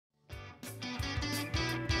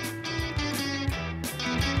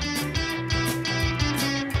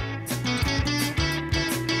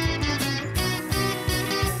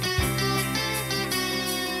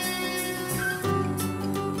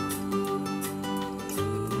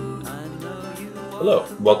Hello,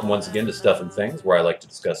 welcome once again to Stuff and Things, where I like to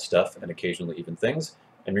discuss stuff and occasionally even things.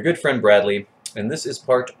 I'm your good friend Bradley, and this is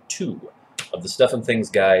part 2 of the Stuff and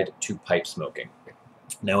Things Guide to Pipe Smoking.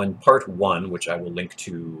 Now in part 1, which I will link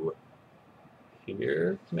to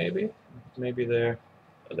here, maybe there,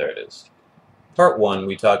 oh, there it is. Part 1,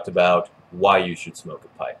 we talked about why you should smoke a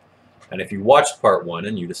pipe. And if you watched part 1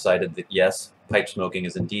 and you decided that yes, pipe smoking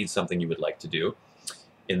is indeed something you would like to do,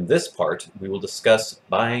 in this part we will discuss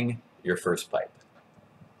buying your first pipe.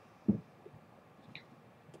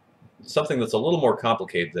 Something that's a little more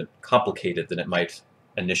complicated than it might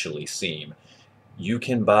initially seem. You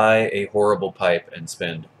can buy a horrible pipe and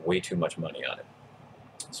spend way too much money on it.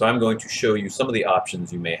 So I'm going to show you some of the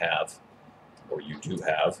options you may have, or you do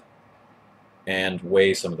have, and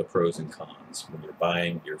weigh some of the pros and cons when you're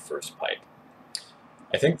buying your first pipe.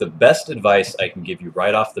 I think the best advice I can give you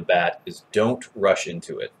right off the bat is don't rush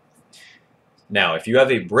into it. Now, if you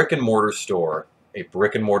have a brick and mortar store, a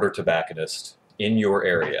brick and mortar tobacconist in your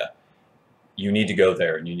area, you need to go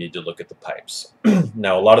there and you need to look at the pipes.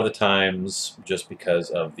 Now, a lot of the times, just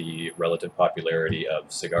because of the relative popularity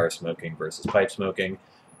of cigar smoking versus pipe smoking,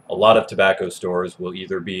 a lot of tobacco stores will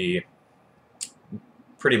either be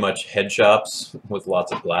pretty much head shops with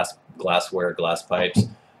lots of glassware, glass pipes,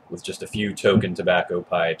 with just a few token tobacco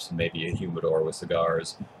pipes and maybe a humidor with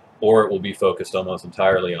cigars, or it will be focused almost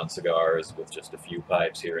entirely on cigars with just a few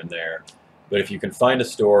pipes here and there. But if you can find a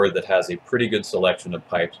store that has a pretty good selection of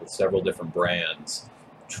pipes with several different brands,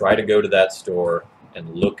 try to go to that store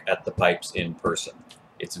and look at the pipes in person.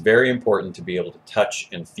 It's very important to be able to touch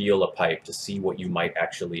and feel a pipe to see what you might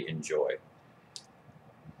actually enjoy.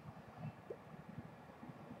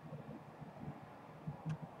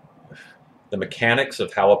 The mechanics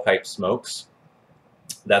of how a pipe smokes,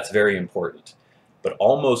 that's very important. But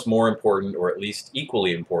almost more important, or at least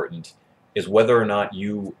equally important, is whether or not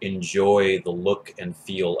you enjoy the look and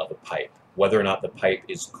feel of a pipe, whether or not the pipe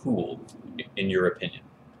is cool, in your opinion.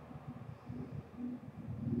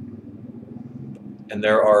 And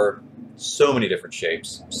there are so many different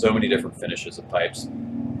shapes, so many different finishes of pipes.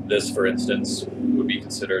 This, for instance, would be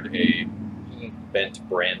considered a bent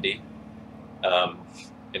brandy.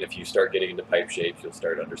 And if you start getting into pipe shapes, you'll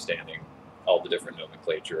start understanding all the different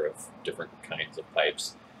nomenclature of different kinds of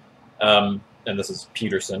pipes. And this is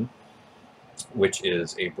Peterson, which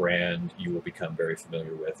is a brand you will become very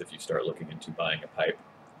familiar with if you start looking into buying a pipe.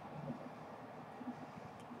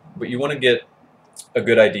 But you want to get a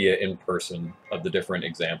good idea in person of the different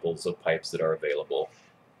examples of pipes that are available.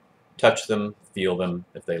 Touch them, feel them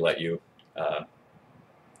if they let you,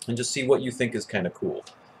 and just see what you think is kind of cool.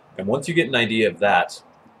 And once you get an idea of that,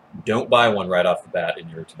 don't buy one right off the bat in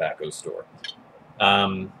your tobacco store.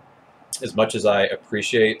 As much as I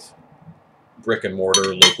appreciate brick and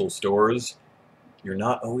mortar local stores, you're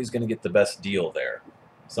not always going to get the best deal there.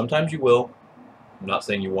 Sometimes you will. I'm not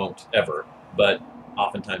saying you won't ever, but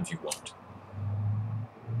oftentimes you won't.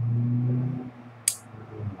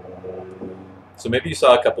 So maybe you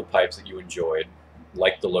saw a couple pipes that you enjoyed,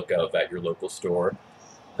 liked the look of at your local store.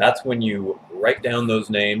 That's when you write down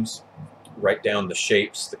those names, write down the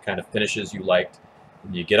shapes, the kind of finishes you liked,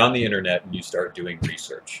 and you get on the internet and you start doing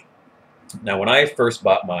research. Now, when I first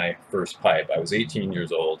bought my first pipe, I was 18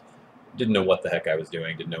 years old, didn't know what the heck I was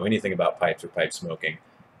doing, didn't know anything about pipes or pipe smoking,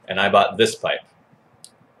 and I bought this pipe.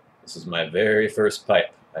 This is my very first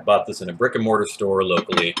pipe. I bought this in a brick and mortar store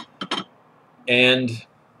locally, and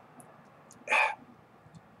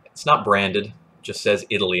it's not branded, it just says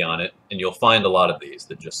Italy on it, and you'll find a lot of these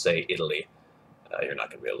that just say Italy. You're not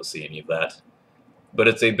going to be able to see any of that. But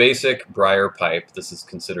it's a basic briar pipe. This is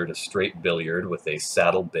considered a straight billiard with a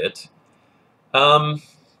saddle bit.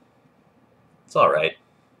 It's alright.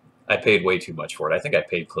 I paid way too much for it. I think I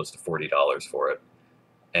paid close to $40 for it.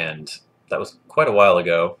 And that was quite a while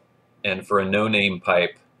ago. And for a no-name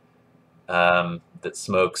pipe that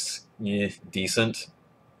smokes decent,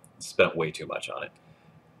 spent way too much on it.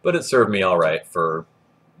 But it served me alright for,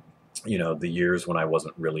 you know, the years when I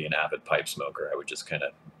wasn't really an avid pipe smoker. I would just kind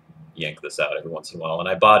of yank this out every once in a while. And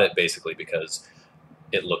I bought it basically because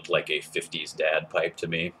it looked like a 50s dad pipe to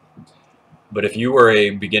me. But if you are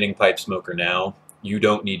a beginning pipe smoker now, you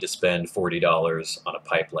don't need to spend $40 on a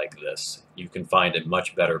pipe like this. You can find a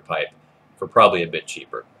much better pipe for probably a bit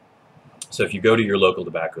cheaper. So if you go to your local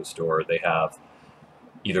tobacco store, they have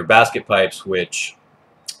either basket pipes, which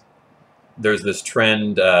there's this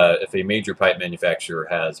trend, if a major pipe manufacturer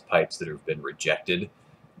has pipes that have been rejected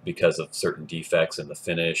because of certain defects in the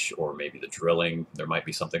finish or maybe the drilling, there might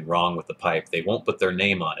be something wrong with the pipe, they won't put their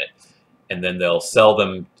name on it. And then they'll sell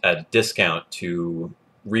them at a discount to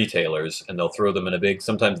retailers, and they'll throw them in a big,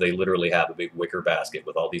 sometimes they literally have a big wicker basket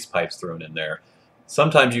with all these pipes thrown in there.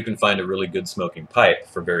 Sometimes you can find a really good smoking pipe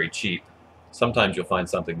for very cheap. Sometimes you'll find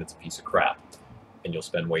something that's a piece of crap, and you'll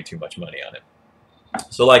spend way too much money on it.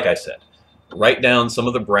 So like I said, write down some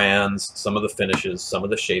of the brands, some of the finishes, some of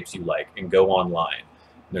the shapes you like, and go online.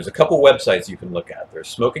 And there's a couple websites you can look at.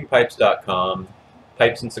 There's smokingpipes.com,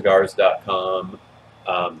 pipesandcigars.com,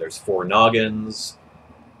 there's Four Noggins.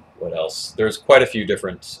 What else? There's quite a few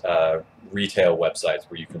different retail websites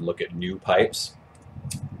where you can look at new pipes.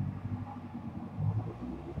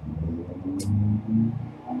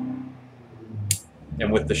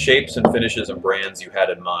 And with the shapes and finishes and brands you had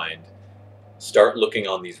in mind, start looking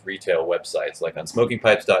on these retail websites, like on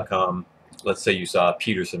smokingpipes.com. Let's say you saw a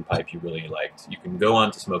Peterson pipe you really liked. You can go on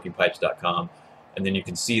to smokingpipes.com, and then you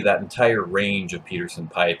can see that entire range of Peterson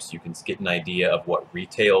pipes. You can get an idea of what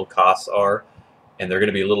retail costs are, and they're going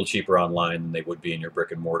to be a little cheaper online than they would be in your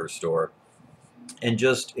brick and mortar store. And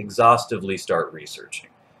just exhaustively start researching.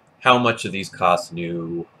 How much of these cost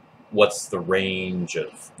new? What's the range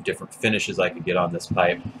of different finishes I could get on this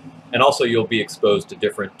pipe? And also you'll be exposed to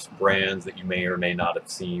different brands that you may or may not have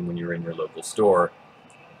seen when you're in your local store.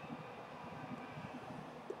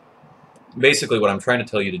 Basically what I'm trying to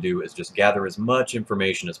tell you to do is just gather as much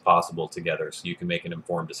information as possible together so you can make an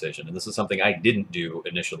informed decision. And this is something I didn't do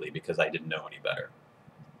initially because I didn't know any better.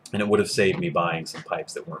 And it would have saved me buying some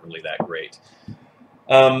pipes that weren't really that great.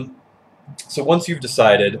 So once you've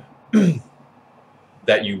decided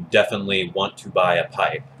that you definitely want to buy a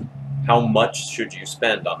pipe, how much should you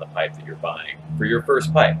spend on the pipe that you're buying for your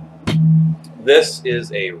first pipe? This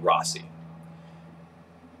is a Rossi.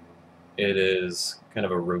 It is kind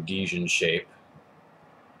of a Rhodesian shape,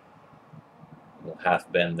 a little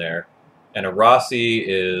half bend there. And a Rossi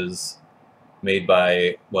is made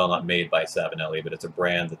by, well, not made by Savinelli, but it's a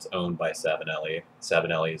brand that's owned by Savinelli.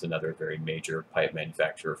 Savinelli is another very major pipe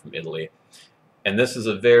manufacturer from Italy. And this is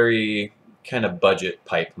a very kind of budget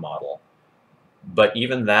pipe model. But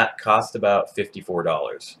even that cost about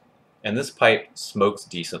 $54. And this pipe smokes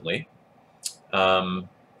decently. Don't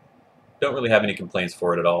really have any complaints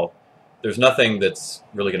for it at all. There's nothing that's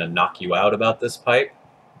really going to knock you out about this pipe,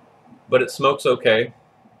 but it smokes okay.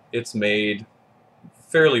 It's made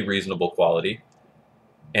fairly reasonable quality,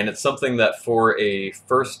 and it's something that for a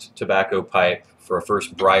first tobacco pipe, for a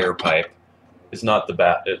first briar pipe, is not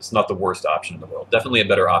it's not the worst option in the world. Definitely a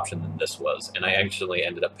better option than this was, and I actually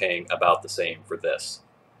ended up paying about the same for this.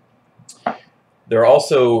 There are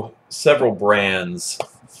also several brands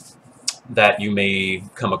that you may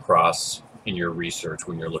come across in your research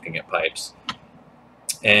when you're looking at pipes.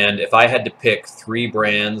 And if I had to pick 3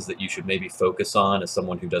 brands that you should maybe focus on as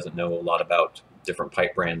someone who doesn't know a lot about different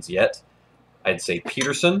pipe brands yet, I'd say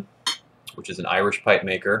Peterson, which is an Irish pipe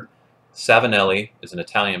maker, Savinelli is an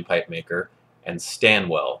Italian pipe maker, and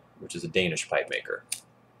Stanwell, which is a Danish pipe maker.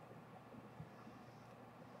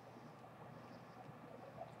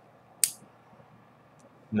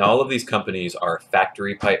 Now, all of these companies are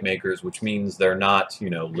factory pipe makers, which means they're not,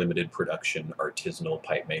 limited production artisanal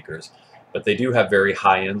pipe makers. But they do have very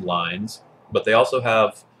high-end lines, but they also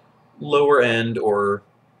have lower-end or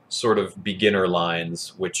sort of beginner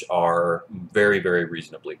lines, which are very, very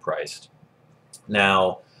reasonably priced.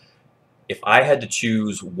 Now, if I had to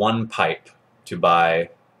choose one pipe to buy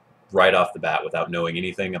right off the bat without knowing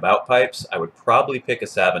anything about pipes, I would probably pick a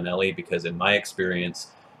Savinelli because in my experience,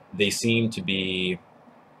 they seem to be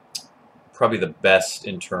probably the best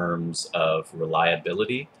in terms of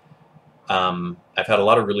reliability. I've had a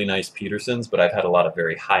lot of really nice Petersons, but I've had a lot of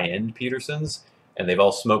very high-end Petersons, and they've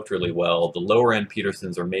all smoked really well. The lower-end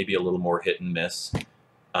Petersons are maybe a little more hit and miss.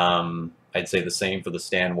 I'd say the same for the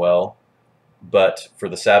Stanwell, but for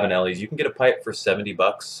the Savinellis, you can get a pipe for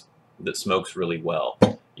 $70 that smokes really well.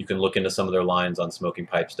 You can look into some of their lines on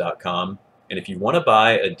smokingpipes.com, and if you want to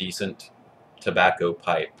buy a decent tobacco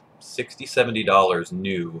pipe, $60, $70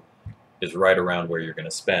 new is right around where you're going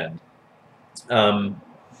to spend.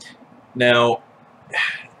 Now,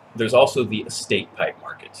 there's also the estate pipe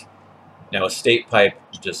market. Now, estate pipe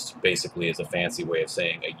just basically is a fancy way of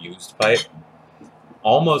saying a used pipe.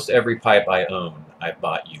 Almost every pipe I own, I've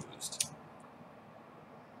bought used.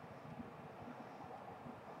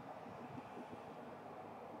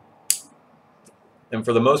 And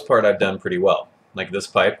for the most part, I've done pretty well. Like this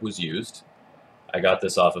pipe was used. I got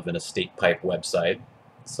this off of an estate pipe website.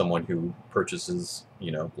 Someone who purchases,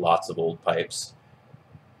 lots of old pipes,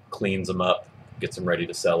 cleans them up, gets them ready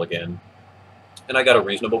to sell again. And I got a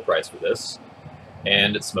reasonable price for this,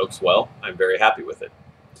 and it smokes well. I'm very happy with it.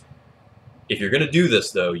 If you're going to do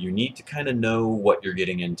this, though, you need to kind of know what you're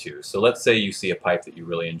getting into. So let's say you see a pipe that you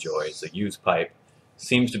really enjoy. It's a used pipe,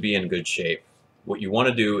 seems to be in good shape. What you want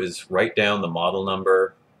to do is write down the model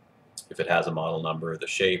number, if it has a model number, the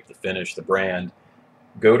shape, the finish, the brand.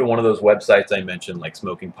 Go to one of those websites I mentioned, like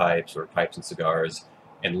Smoking Pipes or Pipes and Cigars,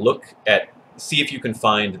 and see if you can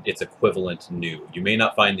find its equivalent new. You may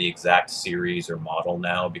not find the exact series or model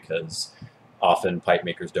now, because often pipe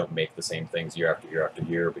makers don't make the same things year after year after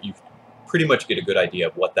year, but you pretty much get a good idea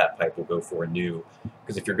of what that pipe will go for new.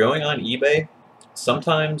 Because if you're going on eBay,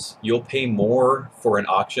 sometimes you'll pay more for an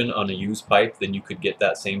auction on a used pipe than you could get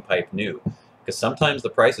that same pipe new, because sometimes the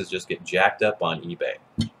prices just get jacked up on eBay.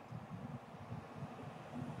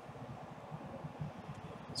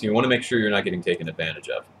 So you want to make sure you're not getting taken advantage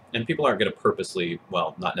of. And people aren't going to purposely,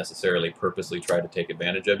 well, not necessarily purposely try to take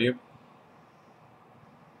advantage of you.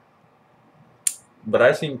 But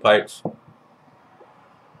I've seen pipes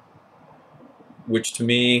which, to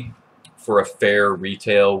me, for a fair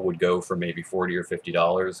retail would go for maybe $40 or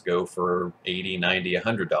 $50, go for $80, $90,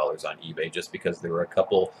 $100 on eBay, just because there were a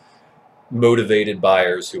couple motivated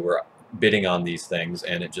buyers who were bidding on these things,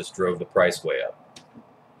 and it just drove the price way up.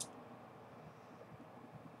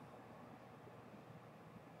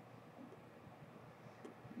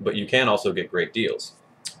 But you can also get great deals.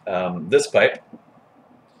 This pipe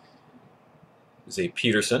is a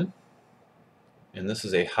Peterson, and this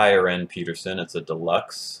is a higher end Peterson. It's a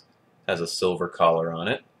deluxe, has a silver collar on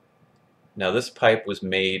it. Now this pipe was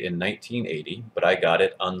made in 1980, but I got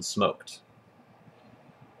it unsmoked.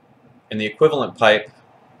 And the equivalent pipe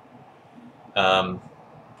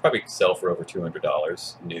probably sell for over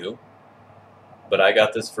 $200 new, but I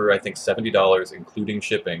got this for, I think, $70 including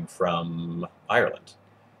shipping from Ireland.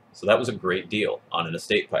 So that was a great deal on an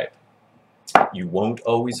estate pipe. You won't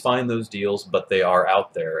always find those deals, but they are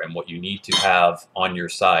out there, and what you need to have on your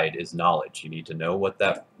side is knowledge. You need to know what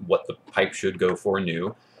the pipe should go for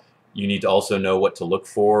new. You need to also know what to look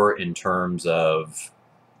for in terms of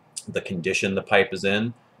the condition the pipe is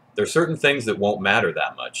in. There are certain things that won't matter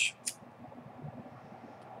that much.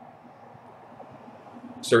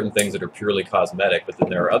 Certain things that are purely cosmetic, but then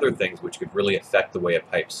there are other things which could really affect the way a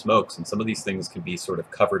pipe smokes, and some of these things can be sort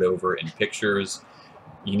of covered over in pictures.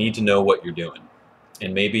 You need to know what you're doing.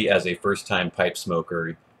 And maybe as a first-time pipe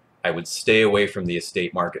smoker, I would stay away from the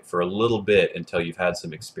estate market for a little bit until you've had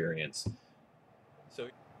some experience.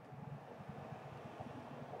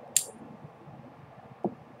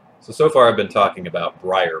 So far I've been talking about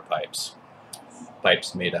briar pipes,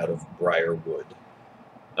 pipes made out of briar wood.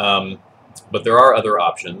 But there are other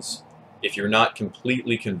options. If you're not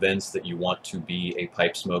completely convinced that you want to be a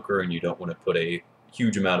pipe smoker and you don't want to put a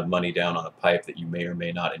huge amount of money down on a pipe that you may or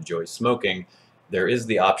may not enjoy smoking, there is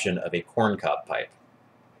the option of a corncob pipe.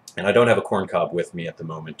 And I don't have a corncob with me at the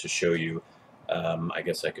moment to show you. I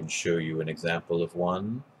guess I can show you an example of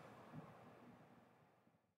one.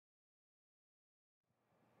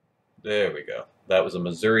 There we go. That was a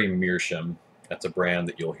Missouri Meerschaum. That's a brand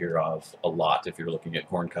that you'll hear of a lot if you're looking at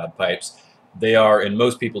corncob pipes. They are, in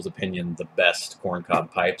most people's opinion, the best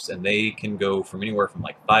corncob pipes, and they can go from anywhere from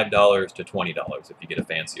like $5 to $20 if you get a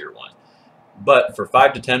fancier one. But for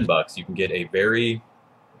 $5 to $10, you can get a very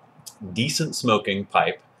decent smoking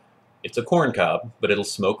pipe. It's a corncob, but it'll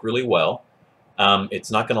smoke really well. It's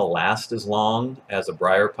not going to last as long as a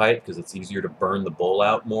briar pipe because it's easier to burn the bowl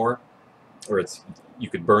out more, or you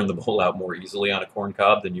could burn the bowl out more easily on a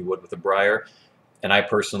corncob than you would with a briar. And I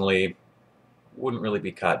personally wouldn't really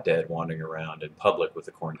be caught dead wandering around in public with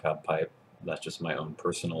a corncob pipe. That's just my own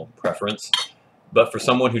personal preference. But for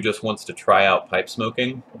someone who just wants to try out pipe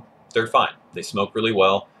smoking, they're fine. They smoke really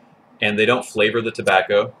well, and they don't flavor the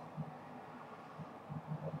tobacco.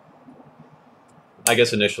 I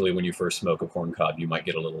guess initially when you first smoke a corncob, you might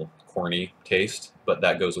get a little corny taste, but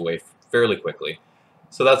that goes away fairly quickly.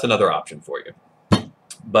 So that's another option for you.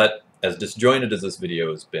 But as disjointed as this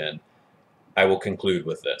video has been, I will conclude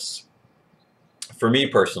with this. For me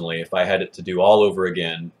personally, if I had it to do all over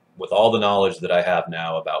again, with all the knowledge that I have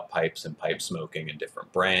now about pipes and pipe smoking and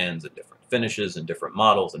different brands and different finishes and different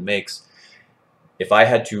models and makes, if I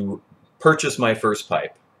had to purchase my first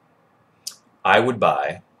pipe, I would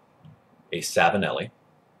buy a Savinelli.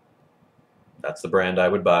 That's the brand I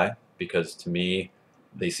would buy, because to me,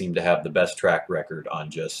 they seem to have the best track record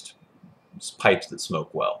on just pipes that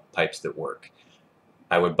smoke well, pipes that work.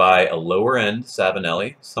 I would buy a lower end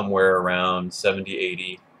Savinelli, somewhere around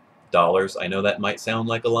 $70, $80. I know that might sound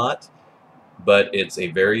like a lot, but it's a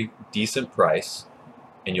very decent price,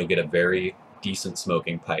 and you'll get a very decent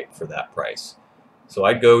smoking pipe for that price. So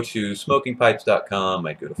I'd go to smokingpipes.com,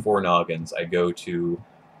 I'd go to Four Noggins, I'd go to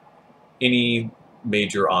any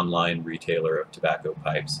major online retailer of tobacco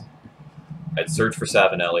pipes. I'd search for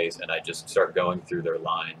Savinellis, and I'd just start going through their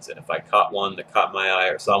lines, and if I caught one that caught my eye,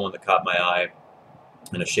 or saw one that caught my eye,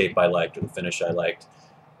 in a shape I liked or the finish I liked,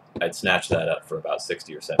 I'd snatch that up for about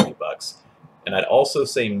 60 or 70 bucks. And I'd also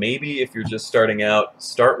say maybe if you're just starting out,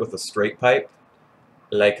 start with a straight pipe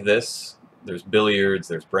like this. There's billiards,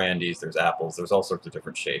 there's brandies, there's apples, there's all sorts of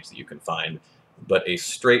different shapes that you can find. But a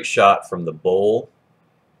straight shot from the bowl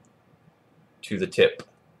to the tip,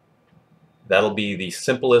 that'll be the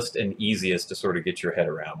simplest and easiest to sort of get your head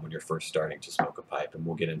around when you're first starting to smoke a pipe, and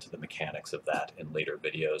we'll get into the mechanics of that in later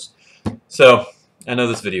videos. So, I know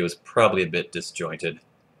this video is probably a bit disjointed,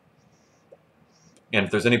 and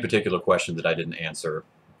if there's any particular question that I didn't answer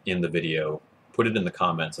in the video, put it in the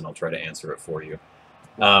comments and I'll try to answer it for you.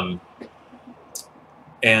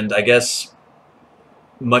 And I guess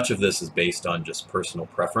much of this is based on just personal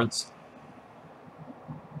preference.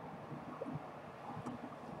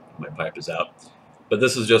 My pipe is out. But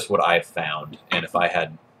this is just what I've found, and if I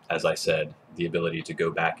had, as I said, the ability to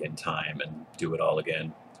go back in time and do it all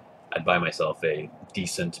again, I'd buy myself a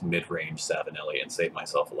decent mid-range Savinelli and save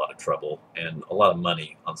myself a lot of trouble and a lot of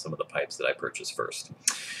money on some of the pipes that I purchased first.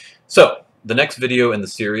 So, the next video in the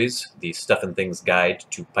series, the Stuff and Things Guide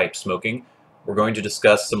to Pipe Smoking, we're going to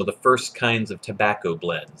discuss some of the first kinds of tobacco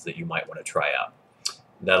blends that you might want to try out.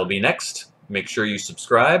 That'll be next. Make sure you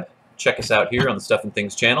subscribe. Check us out here on the Stuff and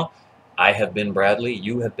Things channel. I have been Bradley.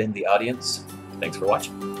 You have been the audience. Thanks for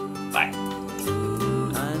watching.